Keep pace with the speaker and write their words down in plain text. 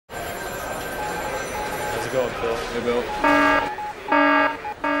it going, Phil? Hey, Bill.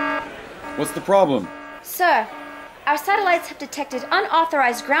 What's the problem? Sir, our satellites have detected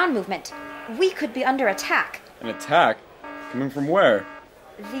unauthorized ground movement. We could be under attack. An attack? Coming from where?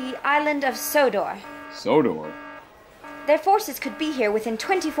 The Island of Sodor. Sodor? Their forces could be here within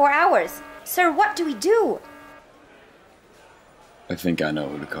 24 hours. Sir, what do we do? I think I know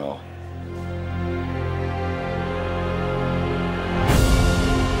who to call.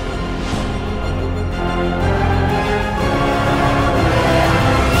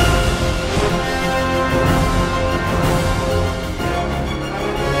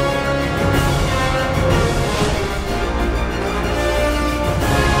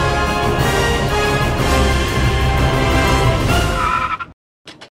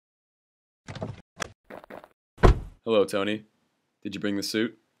 Hello, Tony. Did you bring the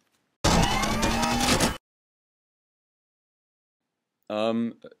suit?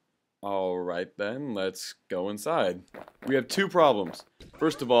 Alright then, let's go inside. We have two problems.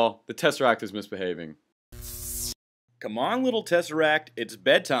 First of all, the tesseract is misbehaving. Come on, little tesseract, it's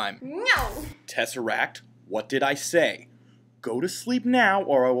bedtime. No! Tesseract, what did I say? Go to sleep now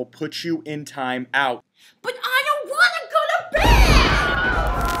or I will put you in time out. But I don't want to go to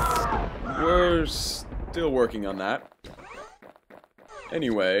bed! We're still working on that.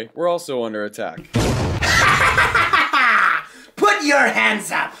 Anyway, we're also under attack. Put your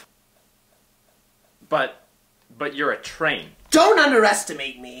hands up! But you're a train. Don't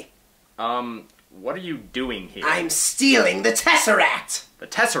underestimate me. What are you doing here? I'm stealing the tesseract. The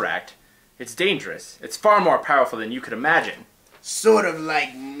tesseract? It's dangerous. It's far more powerful than you could imagine. Sort of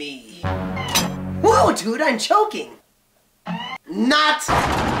like me. Whoa, dude, I'm choking. Not.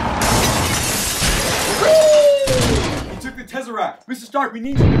 You took the tesseract! Mr. Stark, we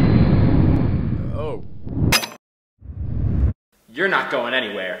need you! Oh. You're not going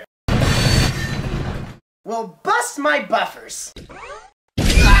anywhere. Well, bust my buffers.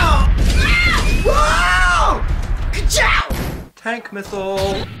 Whoa! Ka-chow! Tank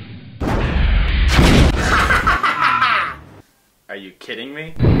missile! Are you kidding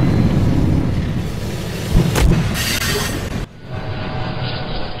me?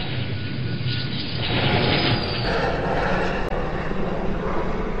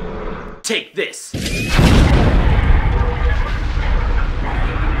 Take this!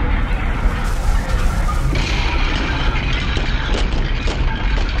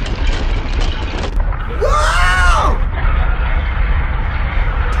 Whoa!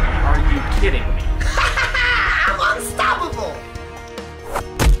 Are you kidding me? I'm unstoppable!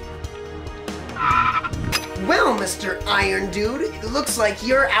 Well, Mr. Iron Dude, it looks like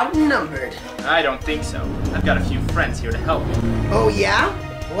you're outnumbered. I don't think so. I've got a few friends here to help me. Oh, yeah?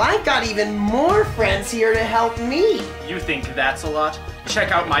 Well, I got even more friends here to help me. You think that's a lot?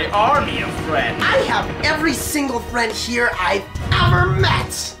 Check out my army of friends! I have every single friend here I've ever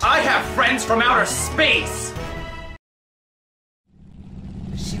met. I have friends from outer space!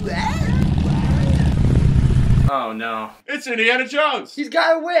 Oh no. It's Indiana Jones! He's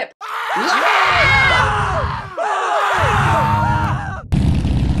got a whip.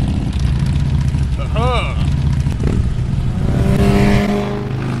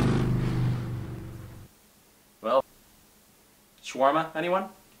 Well, shawarma, anyone?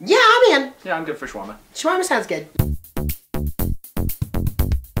 Yeah, I'm in. Yeah, I'm good for shawarma. Shawarma sounds good.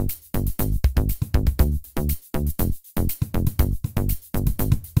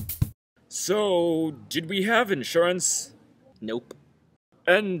 So, did we have insurance? Nope.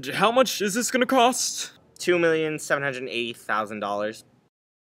 And how much is this gonna cost? $2,780,000.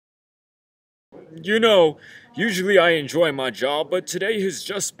 You know, usually I enjoy my job, but today has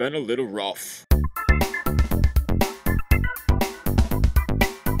just been a little rough.